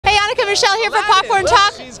Annika Michelle here for Popcorn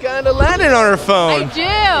Talk. She's kind of landed on her phone.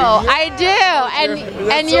 I do.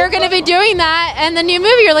 And you're going to be doing that in the new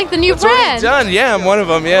movie. You're like the new prince. Done. Yeah, I'm one of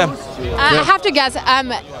them. Yeah. I have to guess.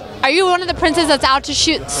 Are you one of the princes that's out to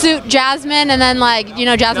suit Jasmine, and then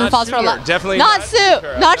Jasmine falls for a lot? Definitely not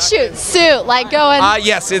suit, like going.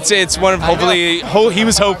 Yes, it's one of hopefully. He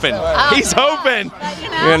was hoping. He's hoping.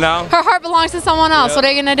 You know. Her heart belongs to someone else. What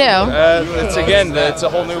are you gonna do? It's a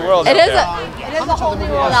whole new world. It is a whole new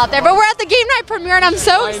world out there. But we're at the game night premiere, and I'm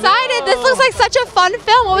so excited. This looks like such a fun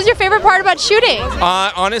film. What was your favorite part about shooting?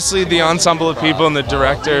 Honestly, the ensemble of people and the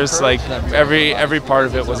directors, like every part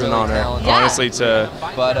of it was an honor. Yeah. Honestly, to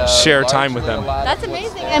share time with them. That's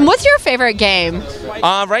amazing. And what's your favorite game?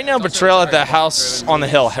 Right now, Betrayal at the House on the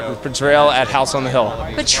Hill. Betrayal at House on the Hill.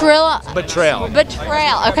 Betrayal.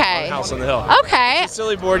 Okay. House on the Hill. Okay. It's a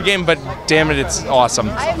silly board game, but damn it, it's awesome.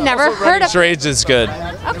 I've never heard of. Charades is good.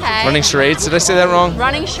 Okay. Running charades. Did I say that wrong?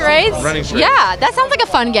 Running charades. Running charades. Yeah, that sounds like a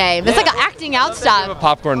fun game. It's like acting out stuff. A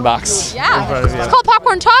popcorn box. Yeah. It's called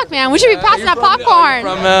Popcorn Talk, man. We should be passing out popcorn.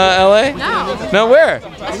 From LA? No. No, where?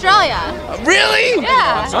 Australia. Really?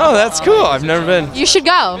 Yeah. Oh, that's cool. I've never been. You should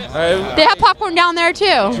go. They have popcorn down there too.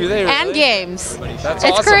 Do they really? And games. That's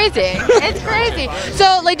It's awesome. crazy. It's crazy.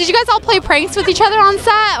 So, did you guys all play pranks with each other on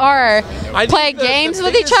set, or play games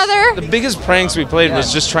with each other? The biggest pranks we played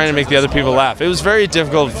was just trying to make the other people laugh. It was very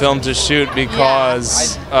difficult film to shoot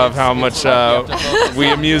because of how much we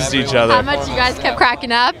amused each other. How much you guys kept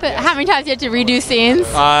cracking up? How many times you had to redo scenes?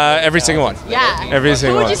 Every single one. Yeah. Every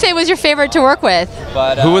single one. Who would you say was your favorite to work with?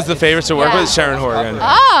 Who was the favorite to work with? Sharon Horgan.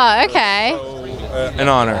 Oh, okay. An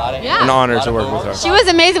honor. Yeah. An honor to work with her. She was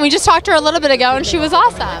amazing. We just talked to her a little bit ago, and she was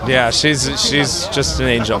awesome. Yeah, she's just an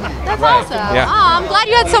angel. That's awesome. Yeah. Oh, I'm glad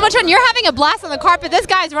you had so much fun. You're having a blast on the carpet. This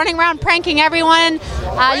guy's running around pranking everyone.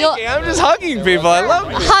 I'm just hugging people. I love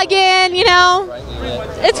it. Hugging,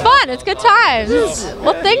 It's fun. It's good times.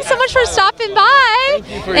 Well, thanks so much for stopping by.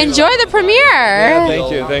 Enjoy the premiere. Yeah,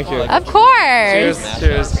 thank you. Of course.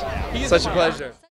 Cheers. Such a pleasure.